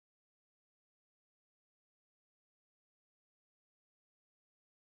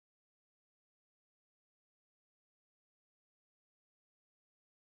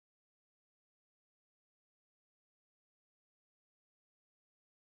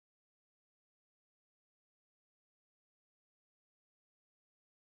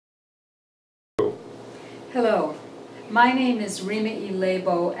Hello, my name is Rima E.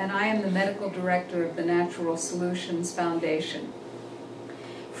 Lebo, and I am the Medical Director of the Natural Solutions Foundation.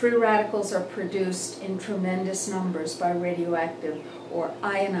 Free radicals are produced in tremendous numbers by radioactive or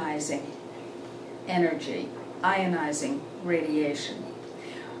ionizing energy, ionizing radiation.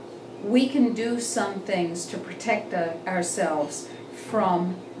 We can do some things to protect ourselves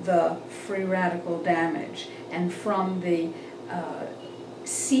from the free radical damage and from the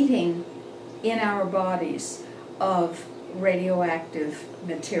seating in our bodies of radioactive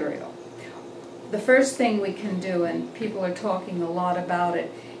material. The first thing we can do, and people are talking a lot about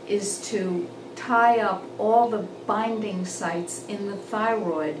it, is to tie up all the binding sites in the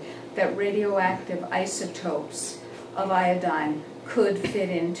thyroid that radioactive isotopes of iodine could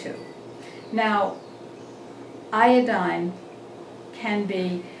fit into. Now, iodine can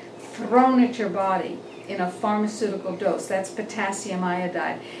be thrown at your body in a pharmaceutical dose. That's potassium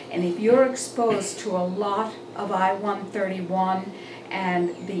iodide. And if you're exposed to a lot of I-131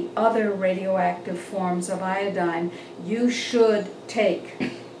 and the other radioactive forms of iodine, you should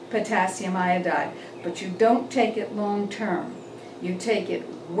take potassium iodide. But you don't take it long term. You take it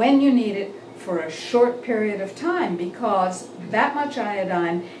when you need it for a short period of time, because that much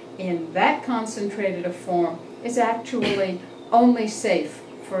iodine in that concentrated a form is actually only safe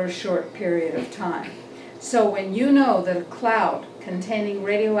for a short period of time. So when you know that a cloud containing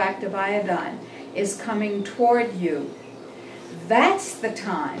radioactive iodine is coming toward you, that's the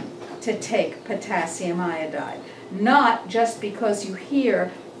time to take potassium iodide, not just because you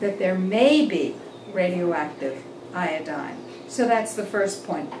hear that there may be radioactive iodine. So that's the first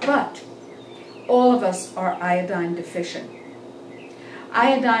point. But all of us are iodine deficient.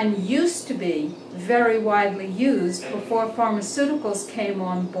 Iodine used to be very widely used before pharmaceuticals came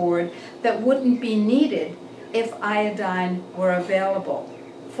on board that wouldn't be needed if iodine were available.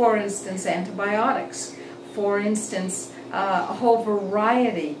 For instance, antibiotics. For instance, a whole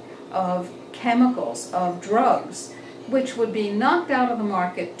variety of chemicals, of drugs, which would be knocked out of the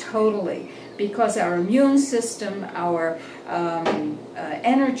market totally because our immune system, our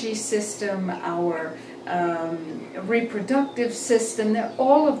energy system, our reproductive system,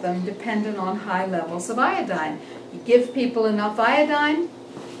 all of them dependent on high levels of iodine. You give people enough iodine,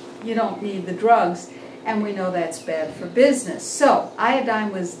 you don't need the drugs, and we know that's bad for business. So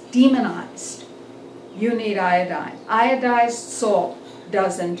iodine was demonized. You need iodine. Iodized salt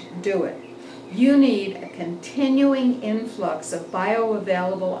doesn't do it. You need a continuing influx of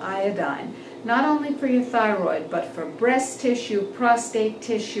bioavailable iodine, not only for your thyroid, but for breast tissue, prostate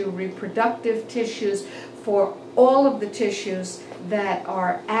tissue, reproductive tissues, for all of the tissues that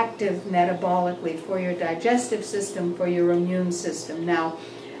are active metabolically, for your digestive system, for your immune system. Now,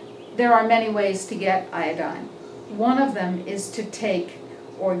 there are many ways to get iodine. One of them is to take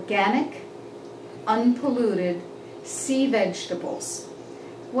organic, unpolluted sea vegetables.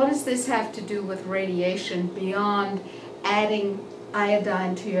 What does this have to do with radiation beyond adding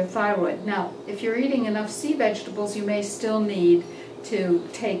iodine to your thyroid? Now, if you're eating enough sea vegetables, you may still need to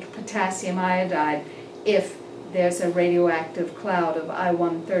take potassium iodide if there's a radioactive cloud of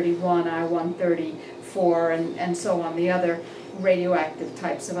I-131, I-134, and so on, the other radioactive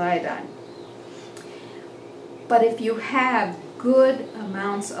types of iodine. But if you have good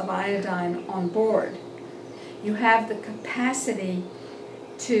amounts of iodine on board, you have the capacity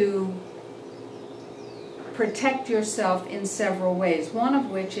to protect yourself in several ways, one of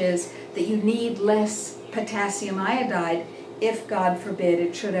which is that you need less potassium iodide if, God forbid,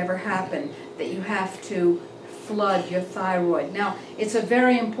 it should ever happen, that you have to flood your thyroid. Now, it's a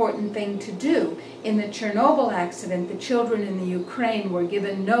very important thing to do. In the Chernobyl accident, the children in the Ukraine were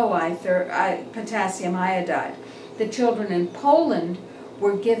given no potassium iodide. The children in Poland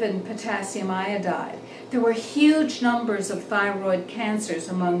were given potassium iodide. There were huge numbers of thyroid cancers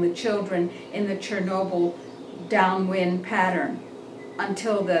among the children in the Chernobyl downwind pattern.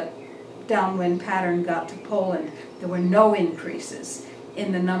 Until the downwind pattern got to Poland, there were no increases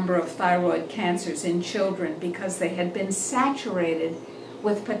in the number of thyroid cancers in children because they had been saturated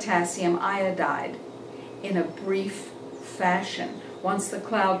with potassium iodide in a brief fashion. Once the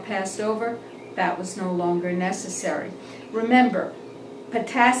cloud passed over, that was no longer necessary. Remember,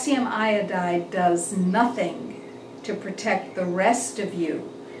 potassium iodide does nothing to protect the rest of you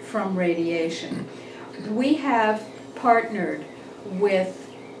from radiation. We have partnered with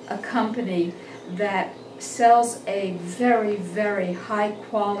a company that sells a very, very high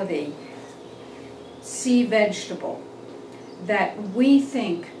quality sea vegetable that we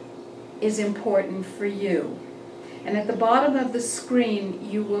think is important for you. And at the bottom of the screen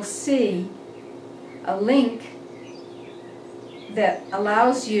you will see a link that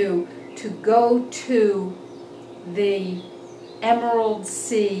allows you to go to the Emerald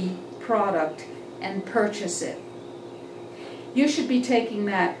Sea product and purchase it. You should be taking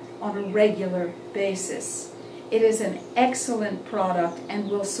that on a regular basis. It is an excellent product and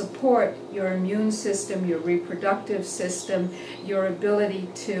will support your immune system, your reproductive system, your ability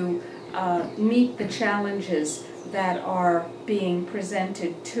to meet the challenges that are being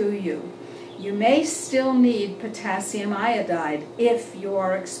presented to you. You may still need potassium iodide if you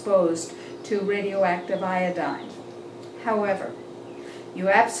are exposed to radioactive iodine. However, you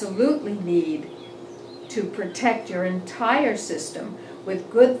absolutely need to protect your entire system with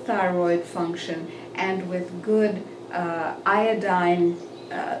good thyroid function and with good iodine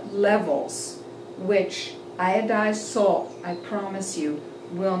levels, which iodized salt, I promise you,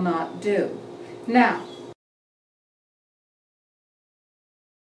 will not do. Now,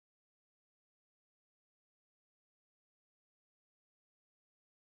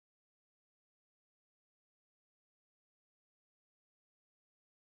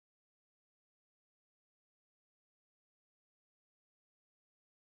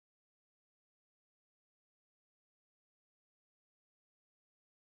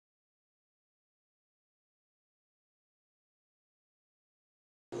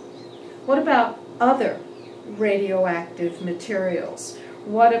 what about other radioactive materials?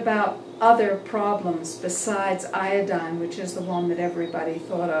 What about other problems besides iodine, which is the one that everybody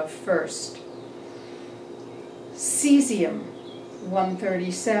thought of first?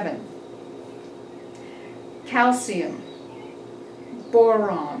 Cesium-137, calcium,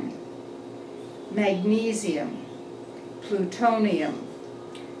 boron, magnesium, plutonium,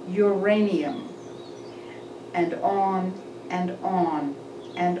 uranium, and on and on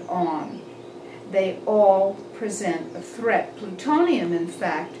and on. They all present a threat. Plutonium, in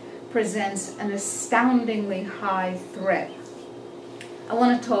fact, presents an astoundingly high threat. I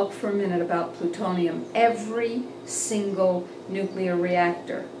want to talk for a minute about plutonium. Every single nuclear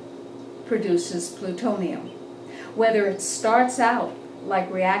reactor produces plutonium. Whether it starts out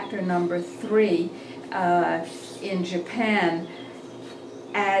like reactor number 3 in Japan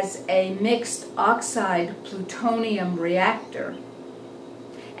as a mixed oxide plutonium reactor,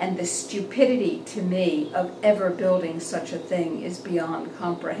 and the stupidity to me of ever building such a thing is beyond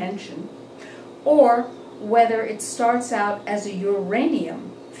comprehension, or whether it starts out as a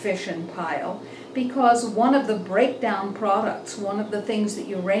uranium fission pile, because one of the breakdown products, one of the things that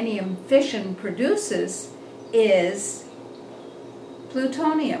uranium fission produces is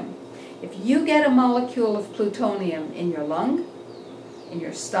plutonium. If you get a molecule of plutonium in your lung, in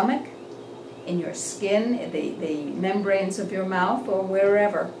your stomach, in your skin, the membranes of your mouth, or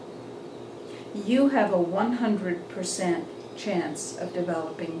wherever, you have a 100% chance of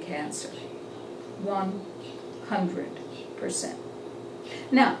developing cancer. 100%.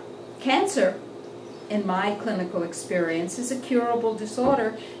 Now, cancer, in my clinical experience, is a curable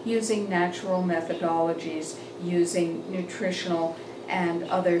disorder using natural methodologies, using nutritional and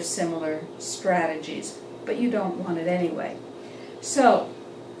other similar strategies, but you don't want it anyway. So,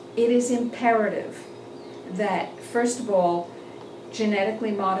 it is imperative that, first of all,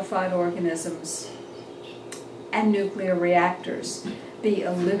 genetically modified organisms and nuclear reactors be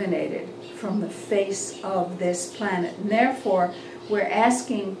eliminated from the face of this planet. And therefore, we're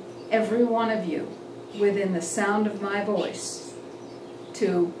asking every one of you within the sound of my voice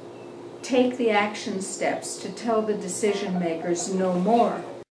to take the action steps to tell the decision makers no more